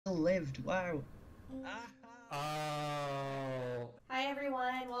lived. Wow. Oh, Hi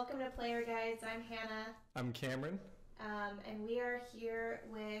everyone, welcome to Player Guides. I'm Hannah, I'm Cameron. and we are here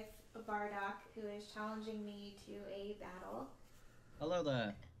with Bardock, who is challenging me to a battle. Hello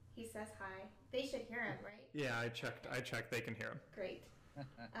there. He says hi. They should hear him, right? Yeah, I checked. I checked. They can hear him. Great.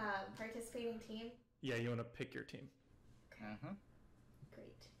 Participating team. Yeah, you want to pick your team. Okay. Uh-huh.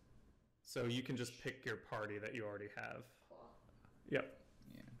 Great. So you can just pick your party that you already have. Cool. Yep.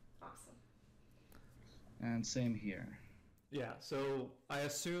 Yeah. Awesome. And same here. Yeah, so I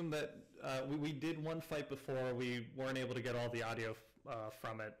assume that we did one fight before. We weren't able to get all the audio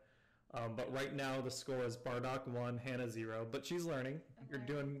from it. But right now the score is Bardock 1, Hannah 0. But she's learning. You're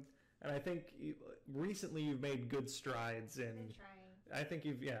learning. doing, and I think recently you've made good strides I've been in. trying. I think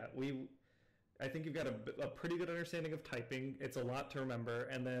I think you've got a pretty good understanding of typing. It's a lot to remember,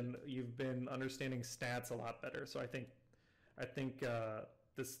 and then you've been understanding stats a lot better. So I think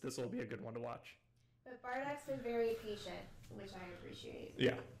this will be a good one to watch. But Bardock's been very patient, which I appreciate.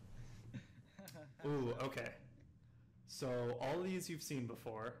 Yeah. Ooh, okay. So all of these you've seen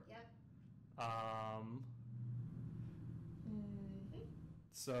before. Yep. Um, Mm-hmm.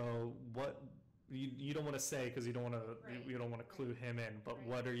 so what you don't want to say because you don't want to Right. you don't want to clue him in. But Right.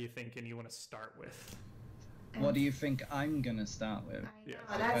 what are you thinking you want to start with? What do you think I'm gonna start with? I know.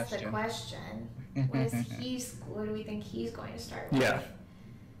 Yeah. That's the question. What do we think he's going to start with? Yeah.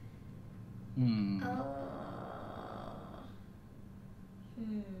 Hmm.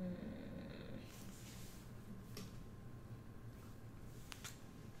 Hmm.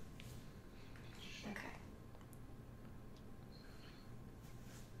 Okay.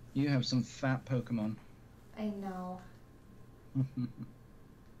 You have some fat Pokemon. I know.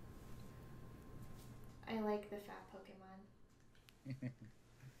 I like the fat Pokemon.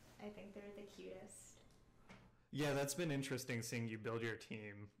 I think they're the cutest. Yeah, that's been interesting seeing you build your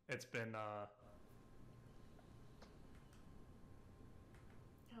team. It's been Oh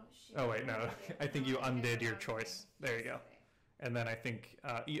shoot. oh wait, no. I think you I did undid the your wrong choice. thing. There you go. Okay. And then I think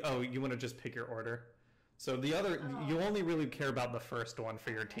you want to just pick your order. So the other Oh. you only really care about the first one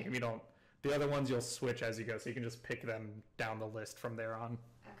for your team. You don't the other ones you'll switch as you go, so you can just pick them down the list from there on.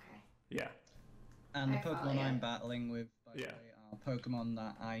 Okay. Yeah. And the I follow Pokemon you. I'm battling with, by the Yeah. way, are Pokemon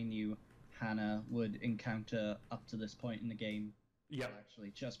that I knew Hannah would encounter up to this point in the game. Well, Yep.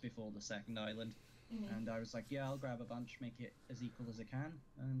 actually, just before the second island. Mhm. And I was like, yeah, I'll grab a bunch, make it as equal as I can,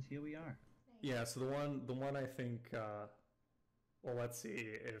 and here we are. Nice. Yeah, so the one I think well let's see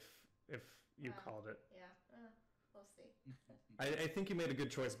if you called it. Yeah. We'll see. I think you made a good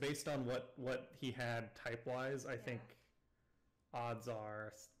choice based on what he had type wise. I think odds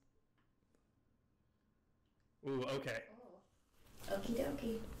are. Ooh, okay. Oh. Okie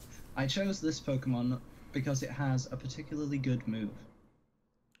dokie. I chose this Pokemon because it has a particularly good move.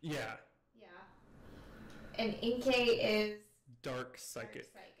 Yeah, Yeah. And Inkay is dark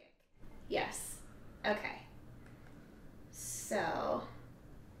psychic. Dark psychic. Yes. Okay. So.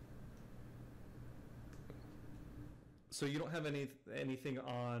 So you don't have anything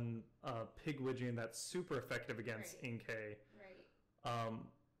on Pigwidgeon that's super effective against Right. Inkay. Right. Um,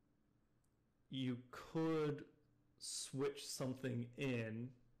 you could switch something in,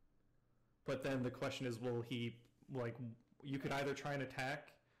 but then the question is, will he like? You could either try and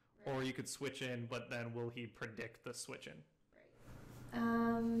attack, or Right. you could switch in, but then will he predict the switch in?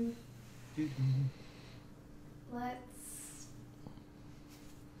 Right. Let's.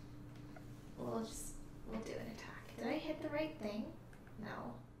 We'll do an attack. Did I hit the right thing?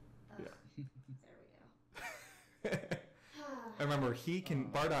 No. Ugh. Yeah. There we go. Remember,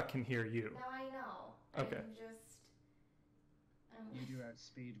 Bardock can hear you. Now I know. Okay. I'm just. You do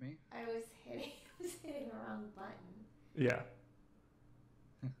outspeed me. I was hitting. I was hitting the wrong button. Yeah.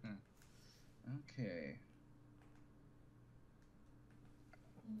 Okay. Okay.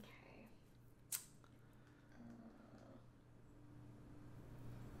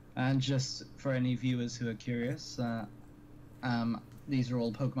 And just for any viewers who are curious, these are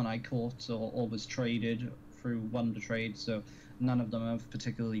all Pokemon I caught or was traded through Wonder Trade, so none of them have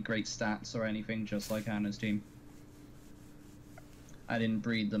particularly great stats or anything, just like Anna's team. I didn't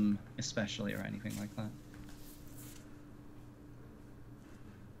breed them especially or anything like that.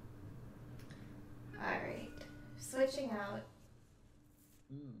 Alright. Switching out.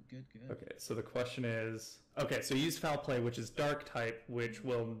 Ooh, good, good. Okay, so the question is, okay, so use foul play, which is dark type, which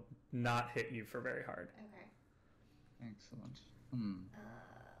will not hit you for very hard. Okay. Excellent. Uh,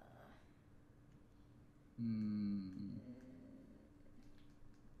 Hmm.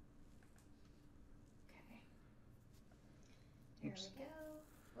 okay. Here Oops. we go.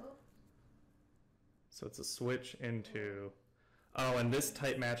 Oh. So it's a switch into. Oh, and this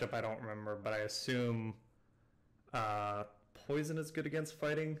type matchup I don't remember, but I assume poison is good against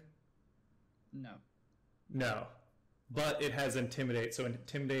fighting? No. No. But it has intimidate, so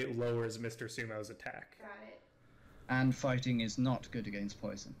intimidate lowers Mr. Sumo's attack. Got it. And fighting is not good against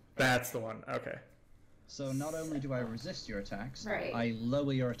poison. That's the one. Okay. So not only do I resist your attacks, Right. I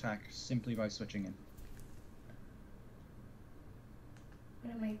lower your attack simply by switching in.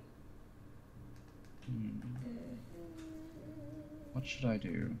 What am I? What should I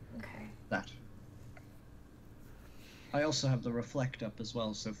do? Okay. That. I also have the reflect up as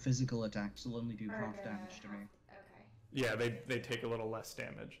well, so physical attacks will only do half damage to me. Okay. Yeah, they take a little less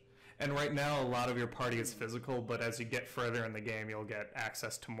damage. And right now, a lot of your party is physical, but as you get further in the game, you'll get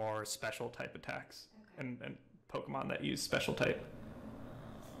access to more special type attacks and Pokemon that use special type.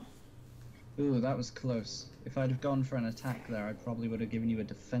 Ooh, that was close. If I'd have gone for an attack there, I probably would have given you a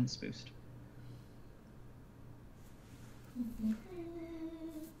defense boost.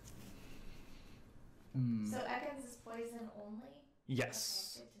 So Ekans is poison only?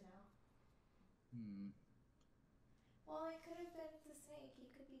 Yes. Okay, good to know. Well, it could have been the snake. He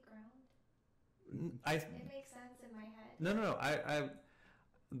could be ground. It makes sense in my head. No.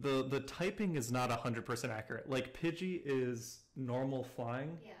 The typing is not 100% accurate. Like, Pidgey is normal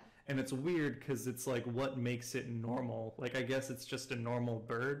flying. Yeah. And it's weird because it's like, what makes it normal? Like, I guess it's just a normal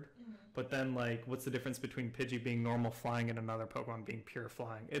bird. But then, like, what's the difference between Pidgey being normal flying and another Pokemon being pure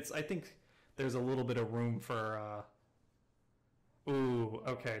flying? I think there's a little bit of room for, Ooh,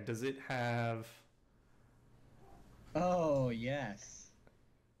 okay. Does it have... Oh, yes.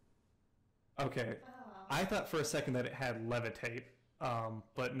 Okay. I thought for a second that it had Levitate.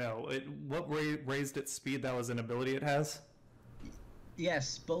 But no. What raised its speed? That was an ability it has?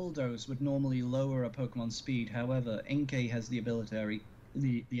 Yes, Bulldoze would normally lower a Pokemon's speed. However, Inkay has the ability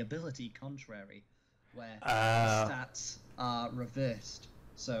contrary, where stats are reversed.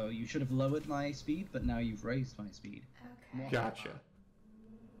 So you should have lowered my speed, but now you've raised my speed. Okay. Gotcha.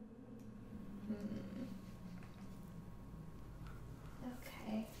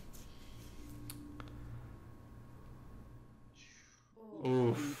 Okay.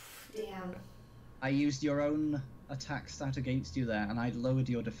 Oof. Damn. I used your own attack stat against you there, and I lowered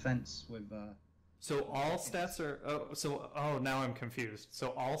your defense with. So all stats are. Oh, now I'm confused.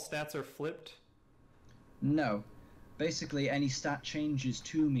 So all stats are flipped? No. Basically, any stat changes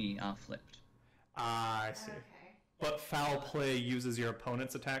to me are flipped. Ah, I see. Okay. But foul play uses your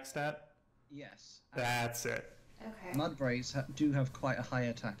opponent's attack stat? Yes. That's it. Okay. Mudbrays do have quite a high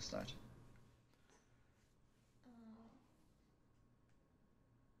attack stat.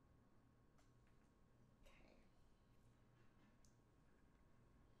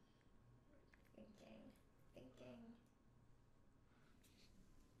 Thinking.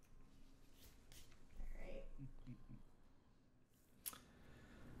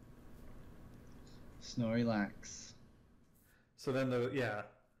 All right. Snorlax. So then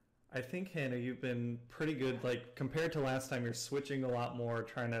I think, Hannah, you've been pretty good. Like, compared to last time, you're switching a lot more,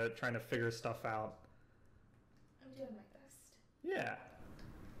 trying to figure stuff out. I'm doing my best. Yeah.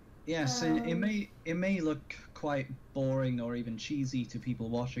 Yes, it may look quite boring or even cheesy to people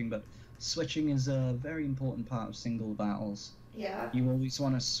watching, but switching is a very important part of single battles. Yeah. You always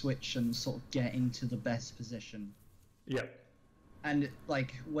want to switch and sort of get into the best position. Yep. And,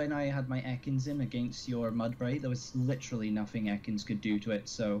 like, when I had my Ekans in against your Mudbray, there was literally nothing Ekans could do to it,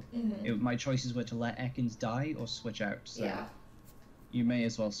 so my choices were to let Ekans die or switch out, so yeah. You may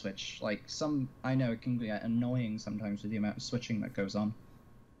as well switch. Like, I know it can get annoying sometimes with the amount of switching that goes on.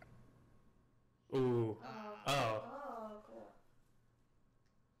 Ooh. Oh. Oh, cool.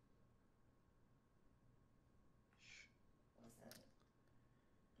 Listen.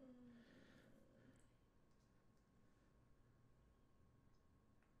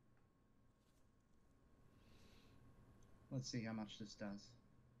 Let's see how much this does.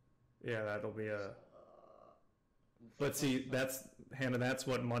 Yeah, that'll be a... But see, Hannah, that's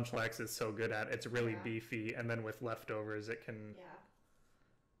what Munchlax is so good at. It's really beefy, and then with leftovers, it can...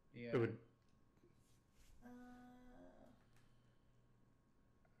 Yeah. It would...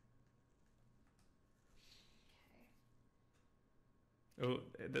 Oh,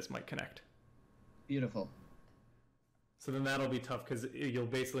 this might connect. Beautiful. So then that'll be tough, because you'll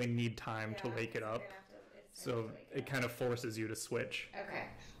basically need time to wake it up. So it kind of forces you to switch. Okay.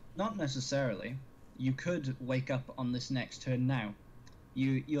 Not necessarily. You could wake up on this next turn now.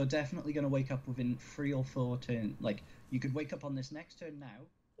 You're definitely going to wake up within 3 or 4 turns. Like, you could wake up on this next turn now.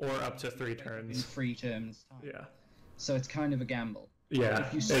 Or up to 3 In turns. 3 turns time. Yeah. So it's kind of a gamble. Yeah.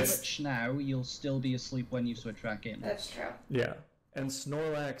 If you switch now, you'll still be asleep when you switch back in. That's true. Yeah. And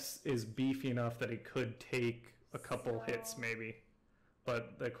Snorlax is beefy enough that it could take a couple hits, maybe.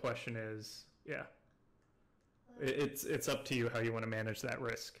 but the question is, yeah, it's up to you how you want to manage that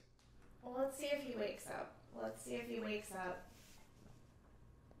risk. Well, let's see if he wakes up.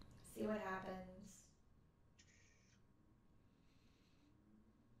 See what happens.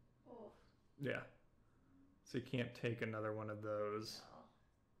 Oh. Yeah. So you can't take another one of those.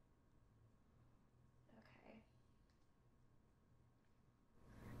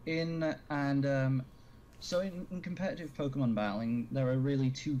 No. So in competitive Pokemon battling, there are really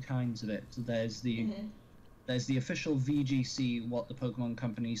two kinds of it. There's the official VGC, what the Pokemon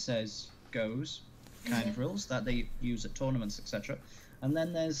Company says goes, kind of rules that they use at tournaments, etc. And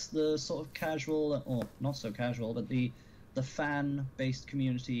then there's the sort of casual, or not so casual, but the fan-based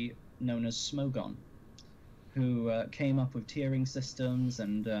community known as Smogon, who came up with tiering systems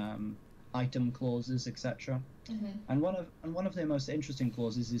and item clauses, etc. And one of their most interesting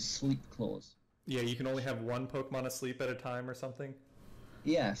clauses is sleep clause. Yeah, you can only have one Pokemon asleep at a time or something?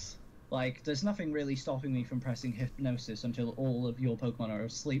 Yes. Like, there's nothing really stopping me from pressing Hypnosis until all of your Pokemon are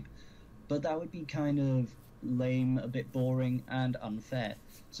asleep, but that would be kind of lame, a bit boring, and unfair.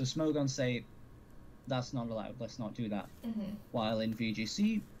 So Smogon say, that's not allowed, let's not do that. While in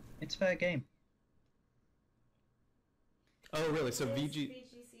VGC, it's fair game. Oh, really? So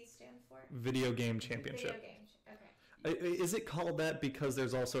VGC stand for? Video Game Championship. Video game. Okay. Is it called that because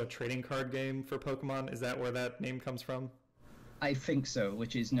there's also a trading card game for Pokemon? Is that where that name comes from? I think so,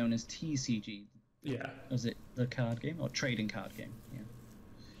 which is known as TCG. Yeah. Is it the card game? Or trading card game, yeah.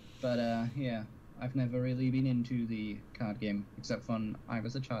 But, yeah, I've never really been into the card game, except when I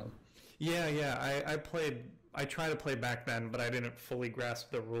was a child. Yeah, I tried to play back then, but I didn't fully grasp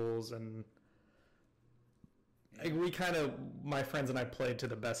the rules, and my friends and I played to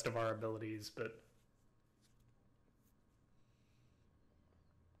the best of our abilities, but...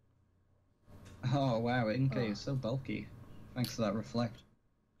 Oh, wow, Inkay is so bulky. Thanks for that reflect.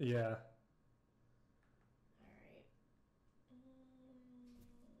 Yeah. Alright.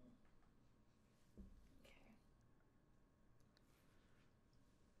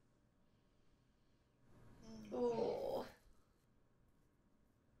 Okay. Ooh.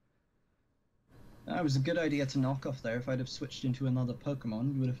 That was a good idea to knock off there. If I'd have switched into another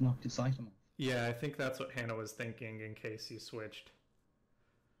Pokemon, you would have knocked its item off. Yeah, I think that's what Hannah was thinking in case you switched.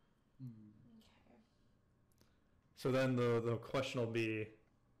 Okay. So then the question will be...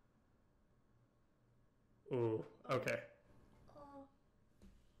 Ooh, okay. Oh.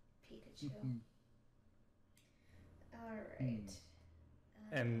 Pikachu. Alright.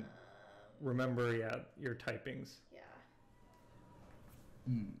 And remember, yeah, your typings. Yeah.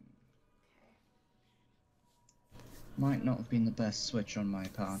 Hmm. Okay. Might not have been the best switch on my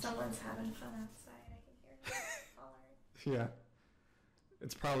part. Someone's having fun outside. I can hear them hollering. Yeah.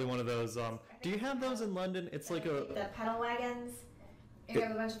 It's probably one of those, do you have those in London? It's like a... The pedal wagons. You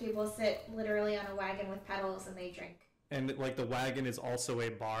have a bunch of people sit literally on a wagon with pedals and they drink. And, like, the wagon is also a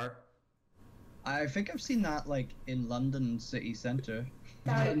bar? I think I've seen that, like, in London city centre.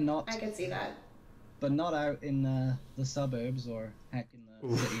 I could see that. But not out in the suburbs or, heck, in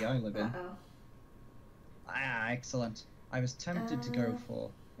the city I live in. Uh-oh. Ah, excellent. I was tempted to go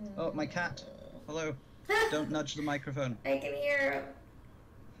for... Oh, my cat. Hello. Don't nudge the microphone. I can hear him.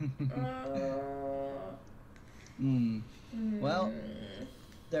 Well,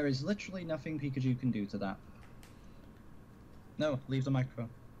 there is literally nothing Pikachu can do to that. No, leave the microphone.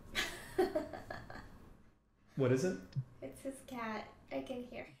 What is it? It's his cat. I can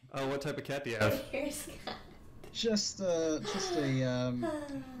hear. Oh, what type of cat do you I have? hear his cat. Just a I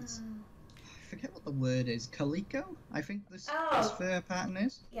forget what the word is. Calico? I think this fur pattern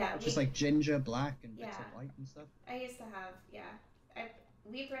is. Yeah. Just like ginger, black, and bits of white and stuff. I used to have,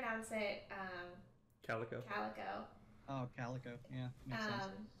 we pronounce it, Calico. Calico. Oh, calico. Yeah, makes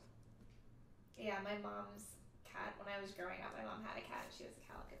sense. Yeah, my mom's cat, when I was growing up, my mom had a cat, and she was a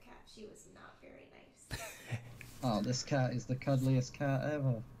calico cat. She was not very nice. Oh, this cat is the cuddliest cat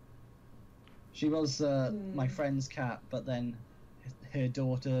ever. She was my friend's cat, but then her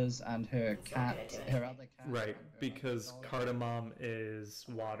daughters and her her other cat. Right, because cardamom is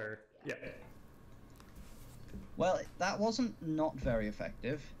water. Yeah. Well, that wasn't not very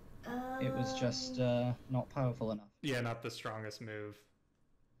effective. It was just not powerful enough. Yeah, not the strongest move.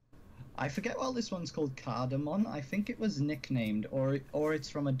 I forget what this one's called. Cardamom. I think it was nicknamed, or it's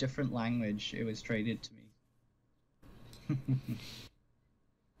from a different language. It was traded to me.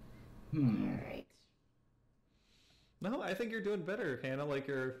 Alright. No, I think you're doing better, Hannah. Like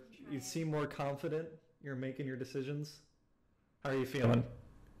you seem more confident. You're making your decisions. How are you feeling?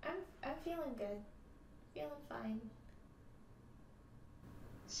 I'm feeling good. Feeling fine.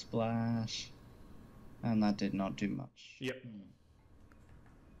 Splash. And that did not do much. Yep.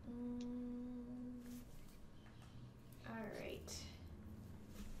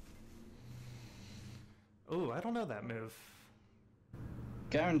 don't know that move.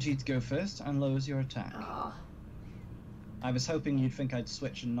 Guaranteed to go first and lowers your attack. Oh. I was hoping you'd think I'd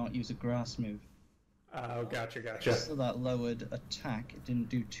switch and not use a grass move. Oh, gotcha. Just so that lowered attack, it didn't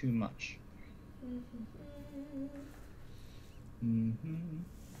do too much. Mm-hmm.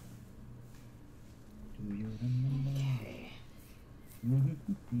 Do you remember?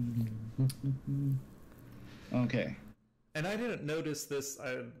 Okay. Okay. And I didn't notice this.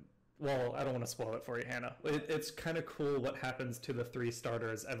 Well, I don't want to spoil it for you, Hannah. It's kind of cool what happens to the 3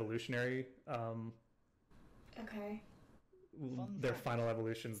 starters evolutionary. Okay. Their final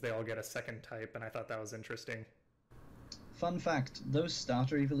evolutions, they all get a second type, and I thought that was interesting. Fun fact, those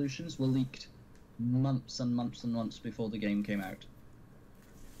starter evolutions were leaked months and months and months before the game came out.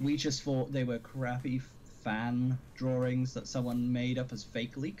 We just thought they were crappy fan drawings that someone made up as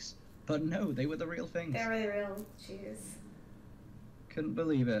fake leaks, but no, they were the real things. They were the real shoes. Couldn't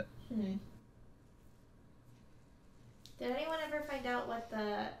believe it. Did anyone ever find out what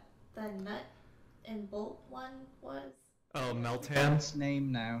the nut and bolt one was? Oh, Meltan? That's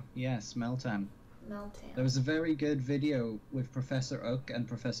name now. Yes, Meltan. Meltan. There was a very good video with Professor Oak and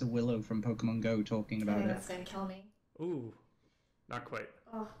Professor Willow from Pokemon Go talking about it. That's gonna kill me. Ooh, not quite.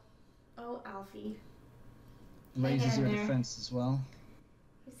 Oh, Alfie. Raises your defense as well.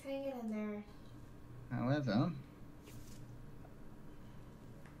 He's hanging in there. However,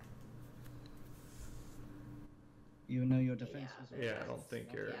 you know your defense was... Yeah, I don't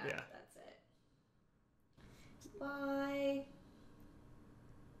think you're... Yeah. That's it. Bye.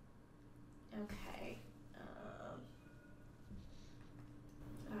 Okay.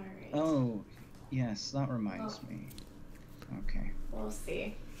 Alright. Oh, yes, that reminds me. Okay. We'll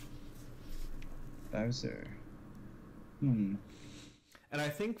see. Bowser. And I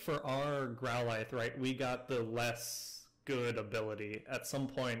think for our Growlithe, right, we got the less good ability. At some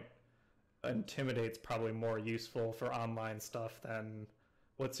point, Intimidate's probably more useful for online stuff than...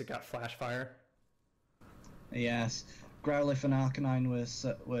 What's it got? Flash Fire? Yes. Growlithe and Arcanine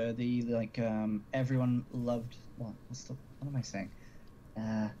were the, like, everyone loved... What am I saying?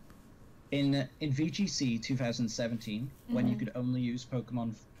 In VGC 2017, when you could only use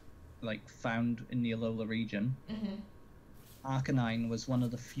Pokemon like found in the Alola region, Arcanine was one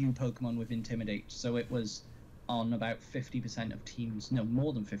of the few Pokemon with Intimidate, so it was on about 50% of teams, no,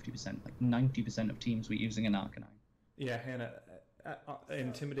 more than 50%, like 90% of teams were using an Arcanine. Yeah, Hannah,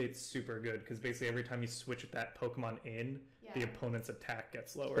 Intimidate's super good, because basically every time you switch that Pokemon in, the opponent's attack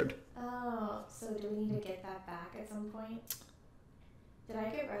gets lowered. Oh, so do we need to get that back at some point? Did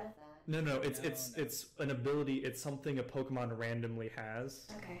I get rid of that? No, it's an ability, it's something a Pokemon randomly has.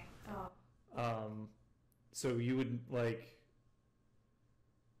 Okay. Oh. So you would, like...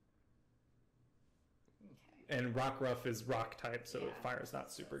 And Rockruff is rock type, so fire's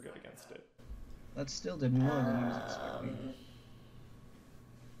not super good against it. That still did more than I was expecting.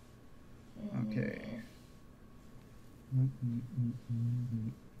 Okay.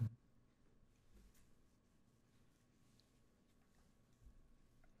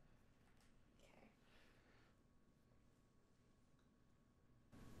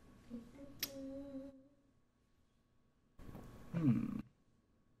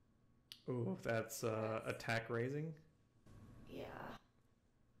 Ooh, that's attack raising? Yeah.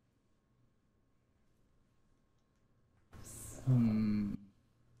 So.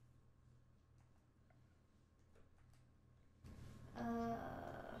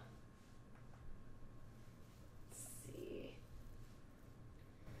 Let's see.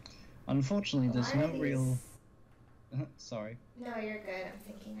 Unfortunately, there's no real... Sorry. No, you're good. I'm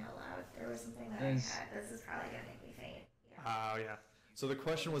thinking out loud. There was something that I had. This is probably going to make me faint. Oh, yeah. So the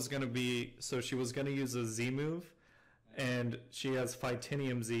question was going to be, so she was going to use a Z move, and she has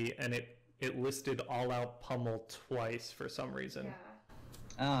Phytinium Z, and it listed All Out Pummel twice for some reason.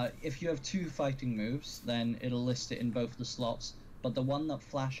 Yeah. If you have 2 fighting moves, then it'll list it in both the slots, but the one that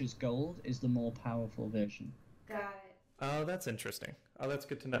flashes gold is the more powerful version. Got it. Oh, that's interesting. Oh, that's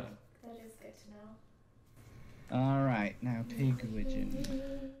good to know. That is good to know. Alright, now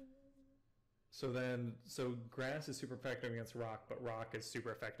Pigwidgeon. So grass is super effective against rock, but rock is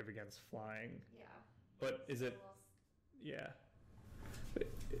super effective against flying. Yeah. But is it... Yeah.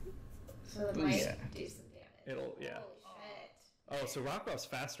 So it might do some damage. It'll, yeah. Holy shit. Oh, so Rockruff's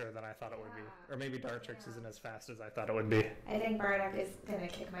faster than I thought it would be. Or maybe Dartrix isn't as fast as I thought it would be. I think Bardock is going to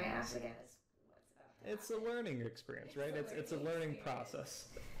kick my ass again. It's a learning experience, right? It's a learning process.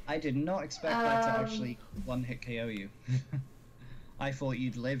 I did not expect that to actually one-hit KO you. I thought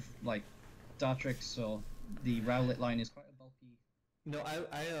you'd live, like, Dartrix or the Rowlet line is quite a bulky... No,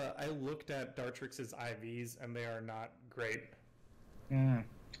 I looked at Dartrix's IVs, and they are not great. Yeah.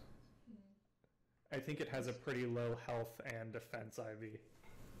 I think it has a pretty low health and defense IV.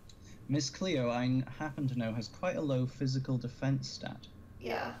 Miss Cleo, I happen to know, has quite a low physical defense stat.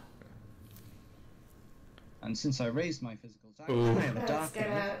 Yeah. And since I raised my physical stat, Ooh. I have a dark move.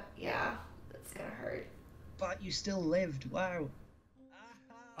 Yeah, that's gonna hurt. But you still lived. Wow.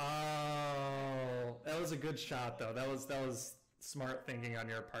 Oh, that was a good shot, though. That was smart thinking on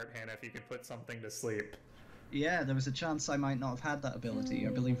your part, Hannah, if you could put something to sleep. Yeah, there was a chance I might not have had that ability. I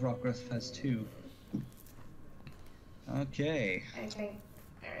believe Rockruff has 2. Okay. I think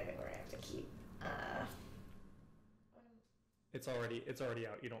we're gonna have to keep. It's already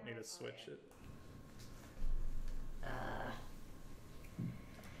out. You don't need to switch it. I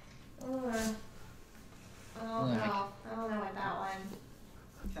don't know about that one.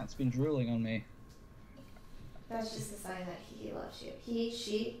 Cat's been drooling on me. That's just a sign that he loves you.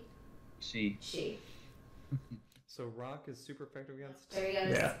 She. So Rock is super effective against. There he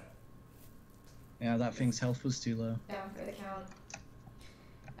goes. Yeah. Yeah, that thing's health was too low. Down for the count.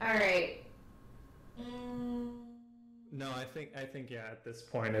 All right. No, I think yeah. At this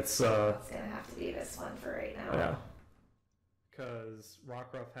point, it's gonna have to be this one for right now. Yeah. Because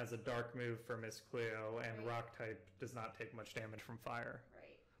Rockruff has a dark move for Miss Cleo, and Rock type does not take much damage from fire.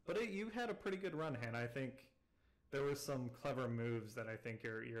 Right. But you had a pretty good run, Hannah. I think there were some clever moves that I think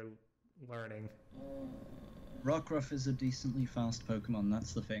you're learning. Rockruff is a decently fast Pokemon.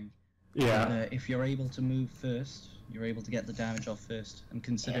 That's the thing. Yeah. And, if you're able to move first, you're able to get the damage off first. And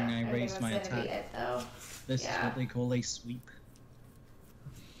considering I raised my attack, this is what they call a sweep.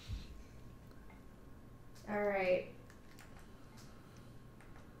 Alright.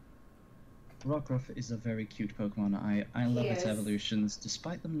 Rockruff is a very cute Pokemon. I love its evolutions,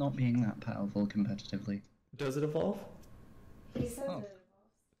 despite them not being that powerful competitively. Does it evolve? He says it evolves.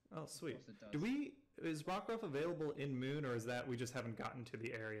 Oh, sweet. Is Rockruff available in Moon, or is that we just haven't gotten to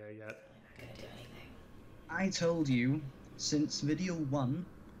the area yet? I'm not gonna do anything. I told you, since video 1,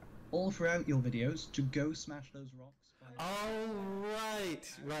 all throughout your videos, to go smash those rocks. Oh,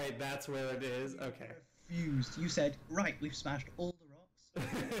 right, that's where it is. Okay. You refused. You said, right, we've smashed all the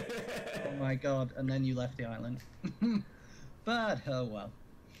rocks. Oh my god, and then you left the island. But, oh well.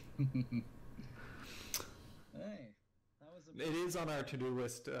 Hey, that was a... It is on our to-do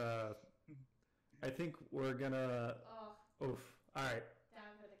list. I think we're gonna... Oof. Alright.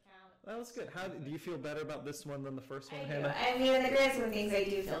 Down for the count. That was good. How do you feel better about this one than the first one, I Hannah? I mean, in the grand scheme of things, I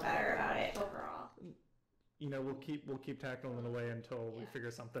do feel better about it overall. You know, we'll keep tackling it away until we figure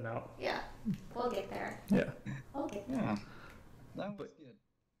something out. Yeah, we'll get there. Yeah. We'll get there. Yeah, that was good.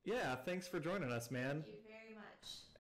 Yeah, thanks for joining us, man. Thank you.